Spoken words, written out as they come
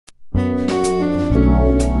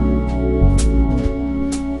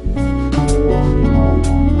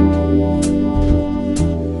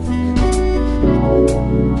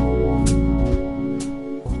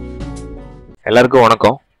எல்லாருக்கும்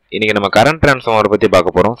வணக்கம். இன்னைக்கு நம்ம கரண்ட் ட்ரான்ஸ்ஃபார்மர் பற்றி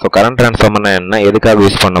பார்க்க போகிறோம். ஸோ கரண்ட் ட்ரான்ஸ்ஃபார்மர்னா என்ன, எதுக்காக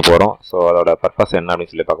யூஸ் பண்ண போகிறோம், ஸோ அதோட பர்பஸ் என்ன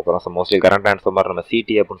அப்படின்னு சொல்லி பார்க்க போகிறோம். ஸோ மோஸ்ட்லி கரண்ட் ட்ரான்ஸ்ஃபார்மர் நம்ம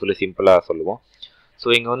சிடி அப்படின்னு சொல்லி சிம்பிளாக சொல்லுவோம். ஸோ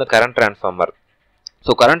இங்கே வந்து current transformer.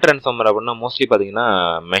 So current transformer அப்படின்னா மோஸ்ட்லி பார்த்தீங்கன்னா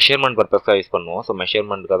மெஷர்மெண்ட் பர்பஸ்க்காக யூஸ் பண்ணுவோம். ஸோ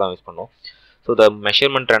மெஷர்மெண்ட்டுக்காக தான் யூஸ் பண்ணுவோம். ஸோ இந்த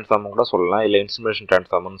மெஷர்மெண்ட் ட்ரான்ஸ்ஃபார்மர் கூட சொல்லலாம், இல்லை இன்ஸ்ட்ருமெண்டேஷன்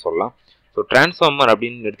ட்ரான்ஸ்ஃபார்மர்னு சொல்லலாம். ஸோ ட்ரான்ஸ்ஃபார்மர்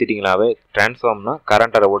அப்படின்னு எடுத்துட்டிங்கனாவே ட்ரான்ஸ்ஃபார்ம்னா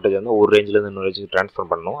கரண்டோட வோல்டேஜ் வந்து ஒரு ரேஞ்சிலேருந்து இன்னொரு ரேஞ்சுக்கு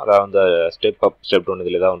ட்ரான்ஸ்ஃபார் பண்ணணும். அதாவது வந்து ஸ்டெப் அப் ஸ்டெப் டவுன்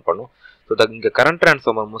இதில் ஏதாவது ஒன்று பண்ணும். ஸோ இங்கே கரண்ட்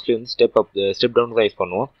ட்ரான்ஸ்ஃபார்மர் மோஸ்ட்லி வந்து ஸ்டெப் அப் ஸ்டெப் டவுன் தான் யூஸ்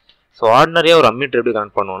பண்ணுவோம். ஸோ ஆர்டினரியாக ஒரு அம்மீட்டர் எப்படி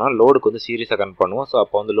கனெக்ட் பண்ணுவோம்னா லோடுக்கு வந்து சீரியஸாக கனெக்ட் பண்ணுவோம். ஸோ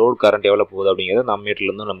அப்போ வந்து லோடு கரண்ட் எவ்வளோ போகுது அப்படிங்கிறது அந்த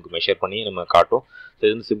அம்மீட்டர்லேருந்து நமக்கு மெஷர் பண்ணி நம்ம காட்டும். ஸோ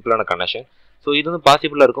இது வந்து சிம்பிளான கனெக்ஷன். ஸோ இது வந்து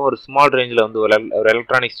பாசிபிளாக இருக்கும் ஒரு ஸ்மால் ரேஞ்சில் வந்து ஒரு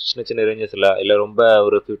எலக்ட்ரானிக்ஸ் சின்ன சின்ன ரேஞ்சஸில் இல்லை ரொம்ப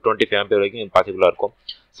ஒரு 25 ஆம்பியர் வரைக்கும் பாசிபிளாக இருக்கும்.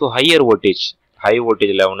 So higher voltage high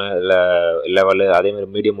voltage level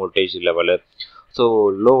அதேமாதிரி medium voltage level, so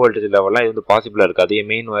low voltage லெவல்லாம் இது வந்து பாசிபிளாக இருக்காது. அதே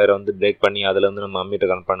மெயின் ஒயரை வந்து பிரேக் பண்ணி அதில் வந்து நம்ம அம்மீட்டர்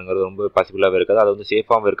கனெக்ட் பண்ணுங்கிறது ரொம்ப பாசிபிளாகவே இருக்காது. அது வந்து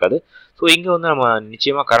சேஃபாகவும் இருக்காது. ஸோ இங்கே வந்து நம்ம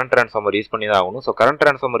நிச்சயமாக கரண்ட் ட்ரான்ஸ்ஃபார்மர் யூஸ் பண்ணி தான் ஆகணும். ஸோ கரண்ட்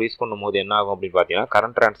ட்ரான்ஸ்ஃபார்மர் யூஸ் பண்ணும்போது என்ன ஆகும் அப்படின்னு பார்த்தீங்கன்னா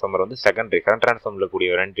கரண்ட் ட்ரான்ஸ்ஃபார்மர் வந்து செகண்டரி, கரண்ட் ட்ரான்ஸ்ஃபார்மரில் கூடிய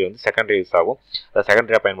வாரண்டி வந்து செகண்டரி யூஸ் ஆகும், அதை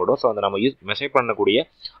செகண்டரியாக பயன்படும். ஸோ அந்த நம்ம மெஷர் பண்ணக்கூடிய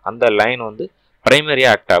அந்த லைன் வந்து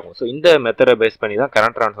பிரைமரியாக ஆக்ட் ஆகும். ஸோ இந்த மெத்தடை பேஸ் பண்ணி தான்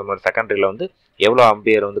கரண்ட் ட்ரான்ஸ்ஃபார்மர் செகண்டரியில் வந்து எவ்வளோ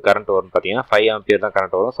ஆம்பியர் வந்து கரண்ட் வரும்னு பார்த்தீங்கன்னா 5 ஆம்பியர் தான்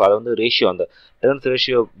கரண்ட் வரும். ஸோ அது வந்து ரேஷியோ, அந்த டர்ன்ஸ்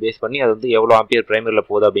ரேஷியோ பேஸ் பண்ணி அது வந்து எவ்வளோ ஆம்பியர் பிரைமரியில்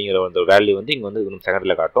போகுது அப்படிங்கிற அந்த வேல்யூ வந்து இங்கே வந்து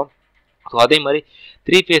செகண்டரியில் காட்டும். ஸோ அதே மாதிரி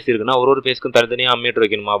 3 ஃபேஸ் இருக்குன்னா ஒரு ஃபேஸ்க்கும் தனித்தனியாக அம்மீட்டர்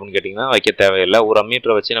வைக்கணுமா அப்படின்னு கேட்டிங்கன்னா வைக்க தேவையில்லை. ஒரு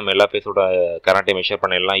அம்மீட்டரை வச்சு நம்ம எல்லா ஃபேஸோட கரண்ட்டை மெஷர்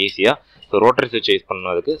பண்ணிடலாம் ஈஸியாக. ஸோ ரோட்டரி சுவிட்ச் யூஸ்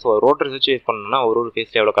பண்ணதுக்கு, ஸோ ரோட்டரி சுவிட்ச் யூஸ் பண்ணணும்னா ஒரு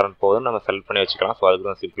ஃபேஸில் எவ்வளோ கரண்ட் போகுதுன்னு நம்ம செலக்ட் பண்ணி வச்சுக்கலாம். ஸோ அதுக்கு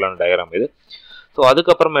தான் சிம்பிளான டயக்ராம் இது. ஸோ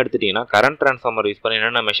அதுக்கப்புறமா எடுத்துட்டிங்கன்னா கரண்ட் ட்ரான்ஸ்ஃபார்மர் யூஸ் பண்ணி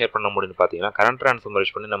என்னென்ன மெஷர் பண்ண முடியும்னு பார்த்தீங்கன்னா கரண்ட் ட்ரான்ஸ்ஃபார்மர்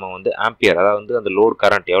யூஸ் பண்ணி நம்ம வந்து ஆம்பியர், அதாவது வந்து அந்த லோட்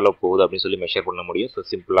கரண்ட் எவ்வளோ போகுது அப்படின்னு சொல்லி மெஷர் பண்ண முடியும். ஸோ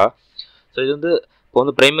சிம்பிளாக. ஸோ இது வந்து இப்போ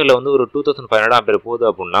வந்து பிரைமரியில் வந்து ஒரு 2500 ஆம்பியர் போகுது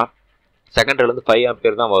அப்படின்னா செகண்டரியில் வந்து 5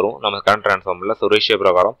 ஆம்பியர் தான் வரும் நம்ம கரண்ட் ட்ரான்ஸ்ஃபார்மரில். ஸோ ரேஷியோ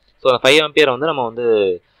பிரகாரம் ஸோ அந்த 5 ஆம்பியர் வந்து நம்ம வந்து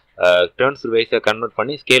டர்ன்ஸ் வைஸை கன்வெர்ட்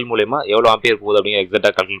பண்ணி ஸ்கேல் மூலமா எவ்வளோ ஆம்பியர் போகுது அப்படிங்கிற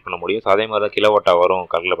எக்ஸாக்டாக கால்குலேட் பண்ண முடியும். ஸோ அதே மாதிரி தான் கிலோவாட்டாக வரும்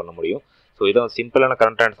கால்குலேட் பண்ண முடியும். ஸோ இதான் சிம்பிளான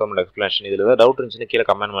கரண்ட் ட்ரான்ஸ்ஃபார்மர் எக்ஸ்பிளேஷன். இதில் ஏதாவது டவுட் இருந்துச்சுன்னா கீழே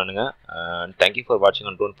கமெண்ட் பண்ணுங்கள். தேங்க்யூ ஃபார் வாட்சிங்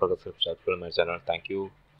and don't forget to subscribe my channel. Thank you.